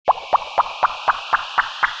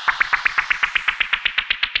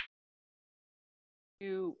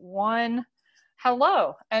2, 1.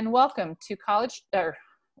 Hello and welcome to college.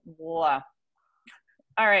 All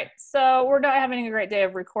right, so we're not having a great day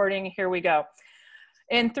of recording. Here we go.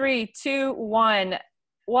 In 3, 2, 1.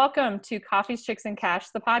 Welcome to Coffees, Chicks, and Cash,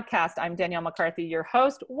 the podcast. I'm Danielle McCarthy, your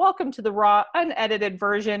host. Welcome to the raw, unedited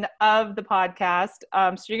version of the podcast.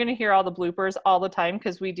 So you're going to hear all the bloopers all the time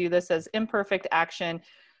because we do this as imperfect action,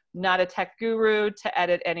 not a tech guru to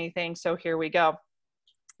edit anything. So here we go.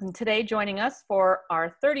 And today joining us for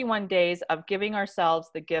our 31 days of giving ourselves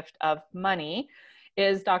the gift of money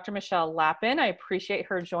is Dr. Michelle Lappin. I appreciate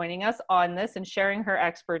her joining us on this and sharing her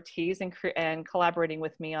expertise and collaborating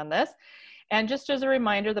with me on this. And just as a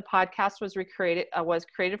reminder, the podcast was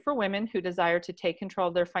created for women who desire to take control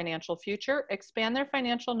of their financial future, expand their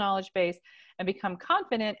financial knowledge base, and become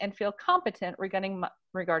confident and feel competent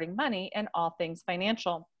regarding money and all things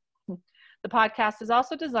financial. The podcast is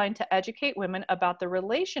also designed to educate women about the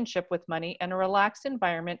relationship with money in a relaxed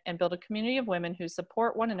environment and build a community of women who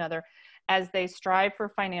support one another as they strive for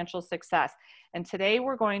financial success. And today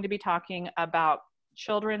we're going to be talking about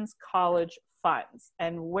children's college funds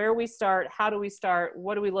and where we start, how do we start,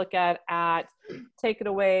 what do we look at. Take it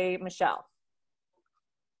away, Michelle.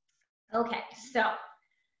 Okay, so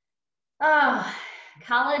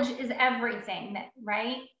college is everything,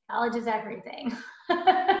 right? College is everything.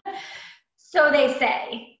 So they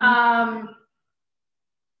say.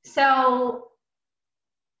 So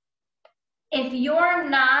if you're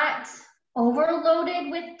not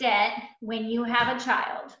overloaded with debt when you have a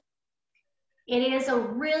child, it is a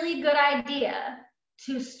really good idea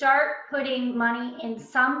to start putting money in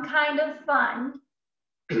some kind of fund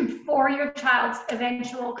for your child's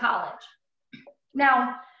eventual college.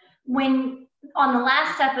 Now, on the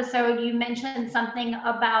last episode, you mentioned something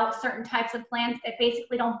about certain types of plans that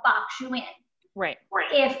basically don't box you in. Right.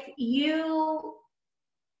 If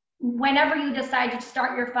whenever you decide to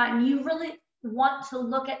start your fund, you really want to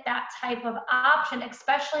look at that type of option,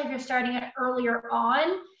 especially if you're starting it earlier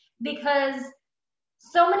on, because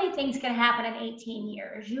so many things can happen in 18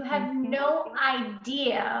 years. You have no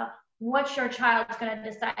idea what your child's going to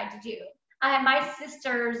decide to do. My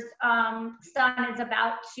sister's son is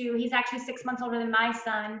he's actually 6 months older than my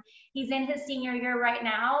son. He's in his senior year right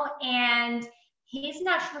now, and he's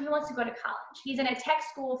not sure he wants to go to college. He's in a tech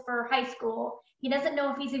school for high school. He doesn't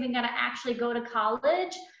know if he's even going to actually go to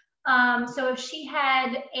college. So if she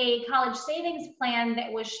had a college savings plan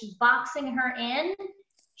that was boxing her in,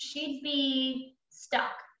 she'd be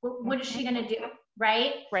stuck. What is she going to do,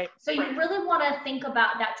 right? Right. So you really want to think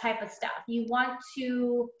about that type of stuff. You want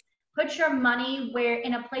to put your money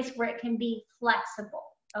in a place where it can be flexible,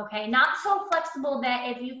 okay? Not so flexible that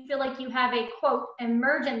if you feel like you have a, quote,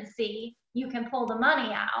 emergency, you can pull the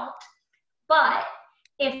money out. But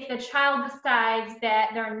if the child decides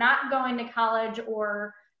that they're not going to college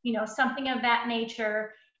or, something of that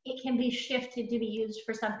nature, it can be shifted to be used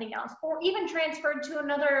for something else or even transferred to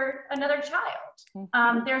another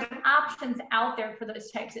child. There's options out there for those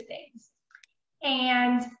types of things.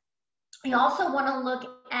 And we also want to look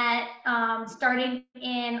at starting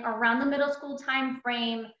in around the middle school time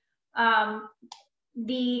frame,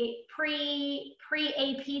 the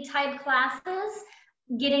pre-AP type classes,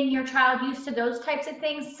 getting your child used to those types of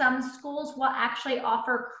things. Some schools will actually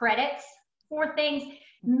offer credits for things,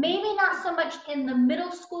 maybe not so much in the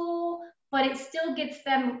middle school, but it still gets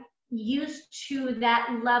them used to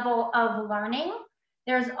that level of learning.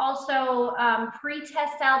 There's also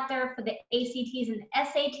pre-tests out there for the ACTs and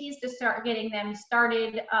SATs to start getting them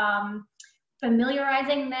started,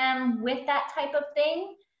 familiarizing them with that type of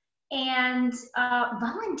thing. And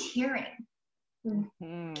volunteering.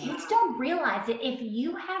 Kids don't realize it. If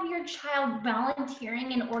you have your child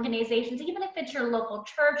volunteering in organizations, even if it's your local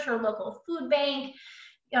church or local food bank,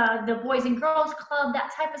 the Boys and Girls Club,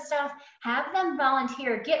 that type of stuff, have them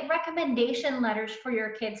volunteer. Get recommendation letters for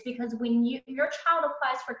your kids, because when your child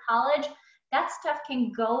applies for college, that stuff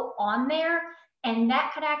can go on there, and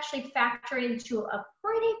that could actually factor into a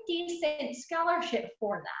pretty decent scholarship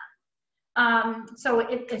for them. So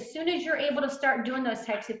as soon as you're able to start doing those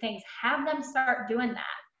types of things, have them start doing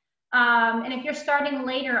that. And if you're starting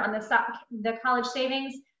later on the college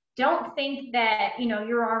savings, don't think that,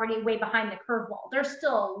 you're already way behind the curveball. There's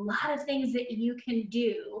still a lot of things that you can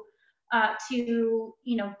do to,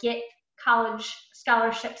 get college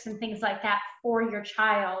scholarships and things like that for your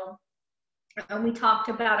child. And we talked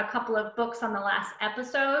about a couple of books on the last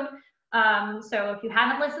episode. So if you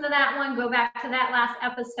haven't listened to that one, go back to that last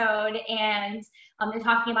episode, and they're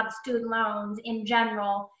talking about the student loans in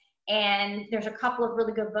general. And there's a couple of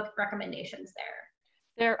really good book recommendations there.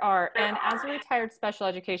 There are. And as a retired special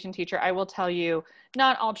education teacher, I will tell you,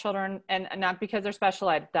 not all children, and not because they're special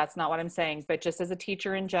ed, that's not what I'm saying, but just as a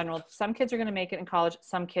teacher in general, some kids are going to make it in college,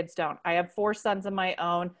 some kids don't. I have 4 sons of my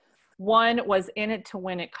own. One was in it to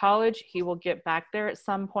win at college. He will get back there at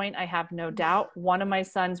some point, I have no doubt. One of my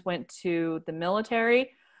sons went to the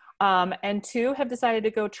military, and 2 have decided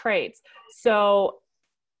to go trades. So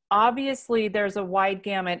obviously there's a wide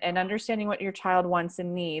gamut, and understanding what your child wants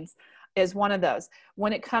and needs is one of those.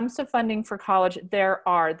 When it comes to funding for college, there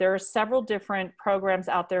are several different programs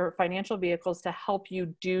out there, financial vehicles to help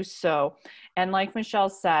you do so. And like Michelle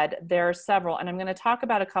said, there are several, and I'm going to talk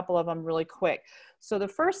about a couple of them really quick. So the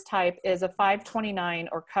first type is a 529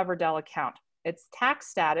 or Coverdell account. Its tax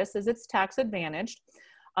status is it's tax advantaged.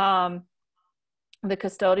 The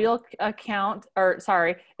custodial account,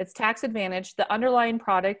 it's tax advantage. The underlying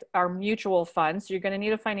product are mutual funds. So you're going to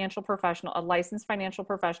need a financial professional, a licensed financial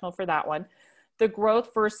professional for that one. The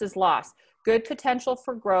growth versus loss. Good potential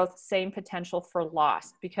for growth, same potential for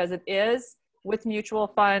loss, because it is with mutual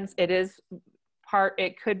funds.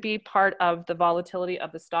 It could be part of the volatility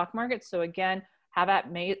of the stock market. So again, have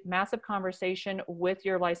that massive conversation with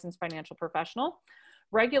your licensed financial professional.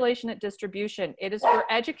 Regulation at distribution. It is for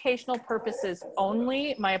educational purposes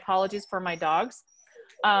only. My apologies for my dogs.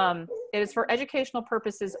 It is for educational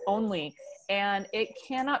purposes only, and it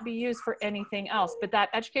cannot be used for anything else. But that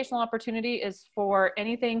educational opportunity is for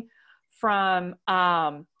anything from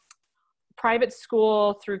private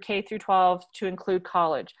school through K through 12 to include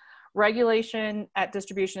college. Regulation at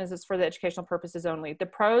distribution is for the educational purposes only. The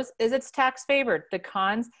pros is it's tax favored. The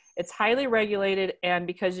cons, it's highly regulated, and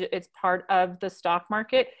because it's part of the stock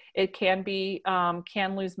market, it can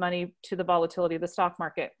lose money to the volatility of the stock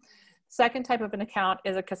market. Second type of an account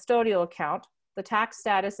is a custodial account. The tax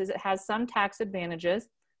status is it has some tax advantages.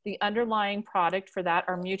 The underlying product for that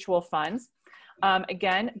are mutual funds.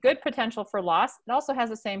 Again, good potential for loss. It also has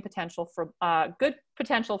the same potential for good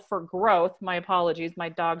potential for growth. My apologies. My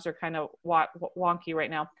dogs are kind of wonky right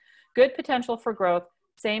now. Good potential for growth,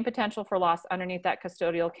 same potential for loss underneath that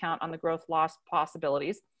custodial account on the growth loss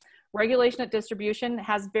possibilities. Regulation at distribution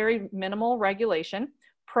has very minimal regulation.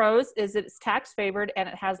 Pros is it's tax favored and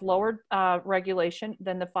it has lower regulation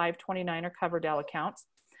than the 529 or Coverdell accounts.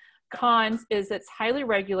 Cons is it's highly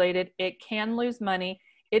regulated. It can lose money.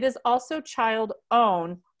 It is also child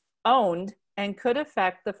owned and could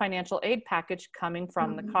affect the financial aid package coming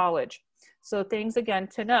from the college. So things again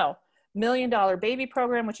to know. $1 Million Baby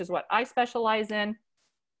Program, which is what I specialize in,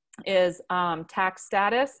 is tax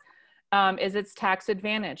status, is its tax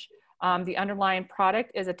advantage. The underlying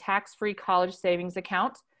product is a tax-free college savings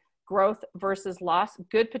account. Growth versus loss,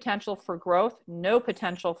 good potential for growth, no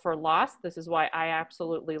potential for loss. This is why I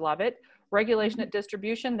absolutely love it. Regulation at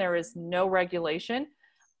distribution, there is no regulation.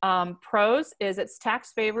 Pros is it's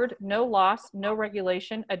tax favored, no loss, no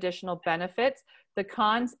regulation, additional benefits. The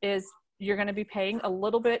cons is you're going to be paying a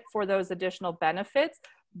little bit for those additional benefits,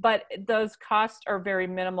 but those costs are very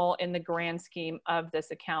minimal in the grand scheme of this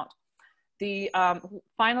account. The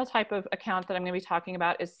final type of account that I'm going to be talking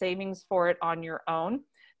about is savings for it on your own.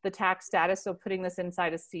 The tax status, so putting this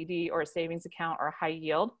inside a CD or a savings account or high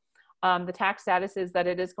yield. The tax status is that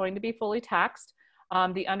it is going to be fully taxed.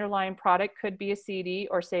 The underlying product could be a CD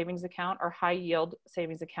or savings account or high yield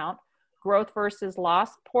savings account. Growth versus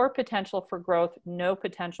loss, poor potential for growth, no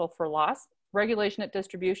potential for loss. Regulation at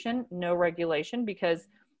distribution, no regulation, because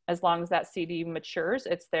as long as that CD matures,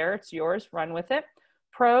 it's there, it's yours, run with it.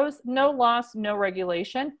 Pros, no loss, no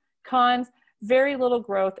regulation. Cons, very little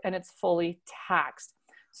growth, and it's fully taxed.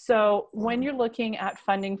 So when you're looking at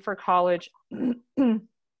funding for college,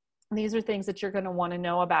 these are things that you're going to want to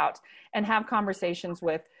know about and have conversations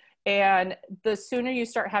with. And the sooner you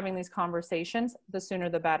start having these conversations, the sooner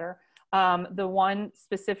the better. The one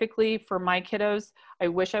specifically for my kiddos, I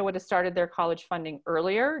wish I would have started their college funding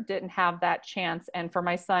earlier, didn't have that chance. And for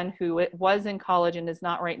my son, who was in college and is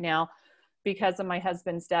not right now, because of my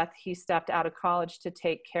husband's death, he stepped out of college to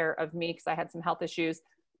take care of me because I had some health issues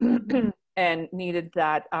and needed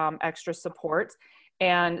that extra support.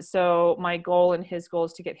 And so my goal and his goal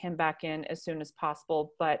is to get him back in as soon as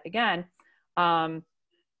possible. But again,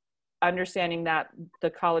 understanding that the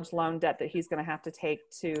college loan debt that he's going to have to take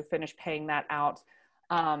to finish paying that out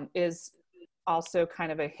is also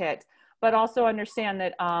kind of a hit. But also understand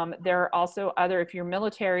that there are also other, if you're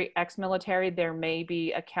military, ex-military, there may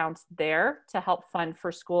be accounts there to help fund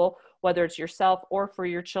for school, whether it's yourself or for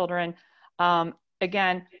your children.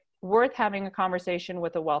 Again, worth having a conversation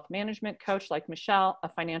with a wealth management coach like Michelle, a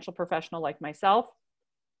financial professional like myself,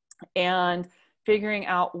 and figuring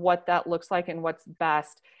out what that looks like and what's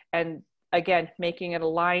best. And again, making it a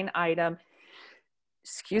line item.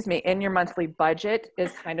 excuse me, in your monthly budget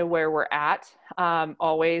is kind of where we're at.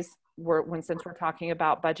 Always since we're talking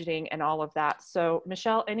about budgeting and all of that. So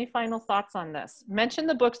Michelle, any final thoughts on this? Mention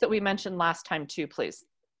the books that we mentioned last time too, please.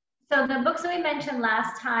 So the books that we mentioned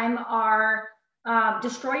last time are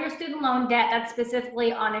Destroy Your Student Loan Debt. That's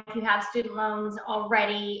specifically on if you have student loans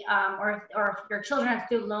already, or if your children have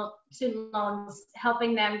student loans,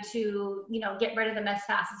 helping them to, get rid of them as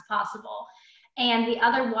fast as possible. And the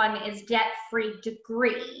other one is Debt Free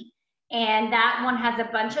Degree. And that one has a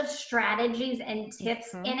bunch of strategies and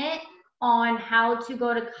tips in it on how to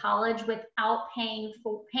go to college without paying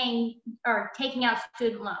or taking out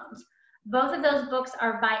student loans. Both of those books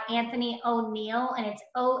are by Anthony O'Neal, and it's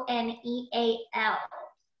Oneal.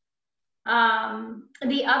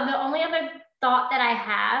 The only other thought that I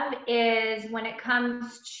have is when it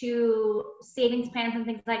comes to savings plans and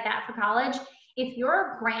things like that for college, if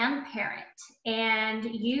you're a grandparent and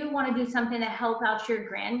you want to do something to help out your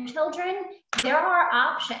grandchildren, there are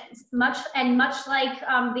options. Much like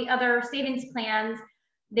the other savings plans,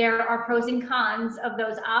 there are pros and cons of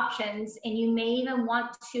those options, and you may even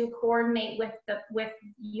want to coordinate with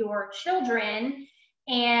your children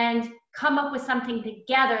and come up with something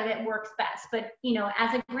together that works best. But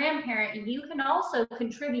as a grandparent, you can also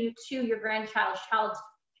contribute to your grandchild's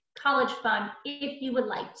college fund if you would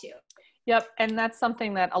like to. Yep, and that's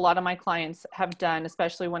something that a lot of my clients have done,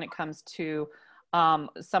 especially when it comes to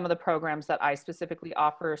some of the programs that I specifically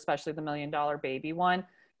offer, especially the $1 Million Baby one.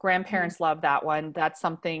 Grandparents love that one. That's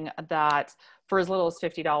something that for as little as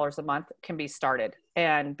 $50 a month can be started.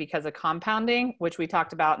 And because of compounding, which we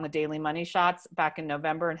talked about in the Daily Money Shots back in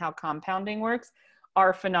November, and how compounding works,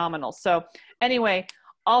 are phenomenal. So anyway,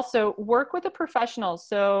 also work with a professional.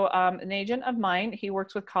 So an agent of mine, he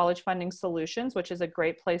works with College Funding Solutions, which is a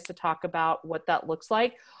great place to talk about what that looks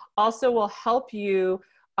like. Also will help you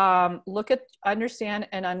understand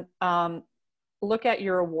and look at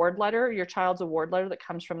your award letter, your child's award letter that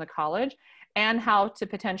comes from the college, and how to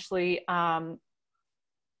potentially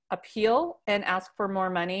appeal and ask for more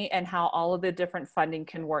money, and how all of the different funding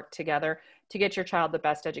can work together to get your child the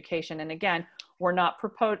best education. And again, we're not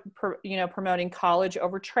promoting college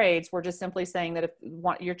over trades. We're just simply saying that if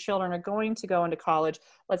your children are going to go into college,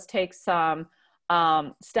 let's take some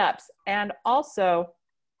steps. And also,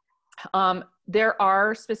 there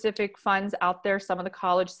are specific funds out there. Some of the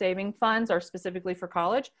college saving funds are specifically for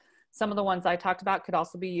college. Some of the ones I talked about could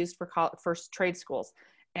also be used for trade schools.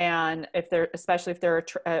 And especially if they're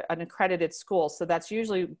an accredited school. So that's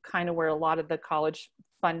usually kind of where a lot of the college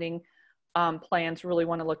funding plans really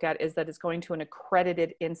want to look at, is that it's going to an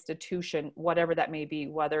accredited institution, whatever that may be,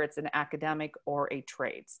 whether it's an academic or a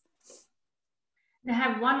trades. I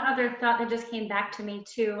have one other thought that just came back to me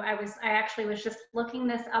too. I actually was just looking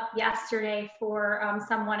this up yesterday for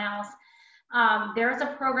someone else. There's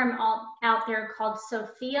a program out there called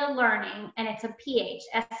Sophia Learning, and it's a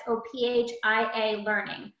SOPHIA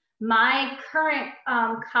Learning. My current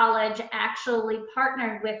college actually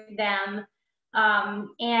partnered with them,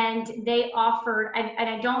 and they offered, and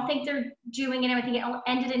I don't think they're doing it, I think it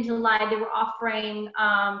ended in July. They were offering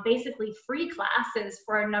basically free classes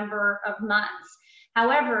for a number of months.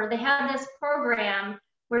 However, they have this program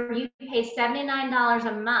where you pay $79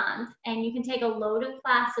 a month and you can take a load of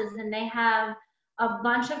classes, and they have a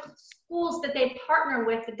bunch of schools that they partner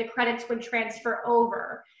with that the credits would transfer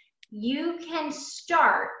over. You can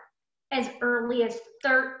start as early as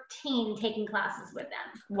 13 taking classes with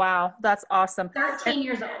them. Wow, that's awesome. 13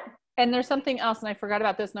 years old. And there's something else, and I forgot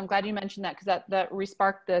about this, and I'm glad you mentioned that, because that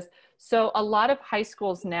re-sparked this. So a lot of high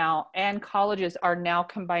schools now and colleges are now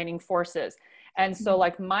combining forces. And so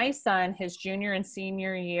like my son, his junior and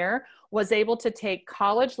senior year, was able to take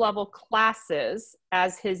college level classes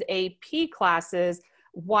as his AP classes,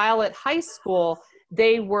 while at high school,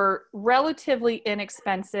 they were relatively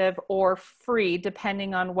inexpensive or free,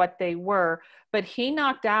 depending on what they were. But he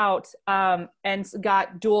knocked out and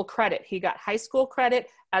got dual credit. He got high school credit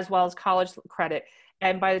as well as college credit.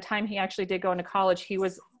 And by the time he actually did go into college, he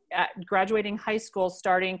was graduating high school,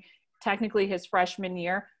 starting technically his freshman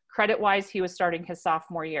year. Credit-wise, he was starting his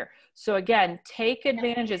sophomore year. So again, take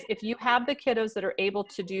advantages. If you have the kiddos that are able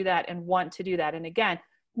to do that and want to do that, and again,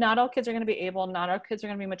 not all kids are going to be able, not all kids are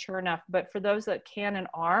going to be mature enough, but for those that can and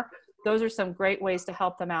are, those are some great ways to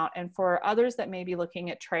help them out. And for others that may be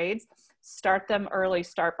looking at trades, start them early,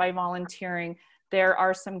 start by volunteering. There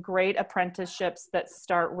are some great apprenticeships that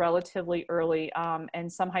start relatively early,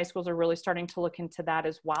 and some high schools are really starting to look into that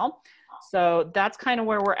as well. So that's kind of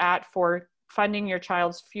where we're at for funding your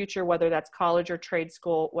child's future, whether that's college or trade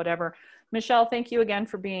school, whatever. Michelle, thank you again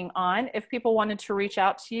for being on. If people wanted to reach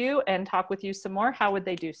out to you and talk with you some more, how would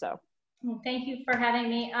they do so? Well, thank you for having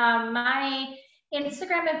me. My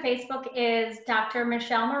Instagram and Facebook is Dr.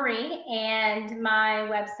 Michelle Marie, and my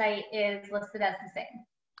website is listed as the same.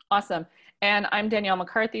 Awesome. And I'm Danielle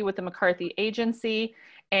McCarthy with the McCarthy Agency,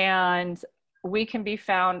 and we can be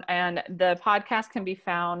found, and the podcast can be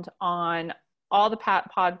found on all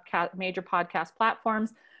the major podcast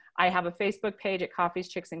platforms. I have a Facebook page at Coffees,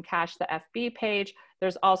 Chicks, and Cash, the FB page.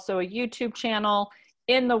 There's also a YouTube channel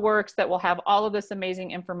in the works that will have all of this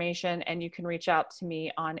amazing information, and you can reach out to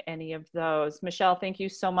me on any of those. Michelle, thank you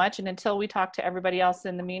so much. And until we talk to everybody else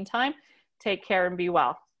in the meantime, take care and be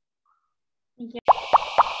well.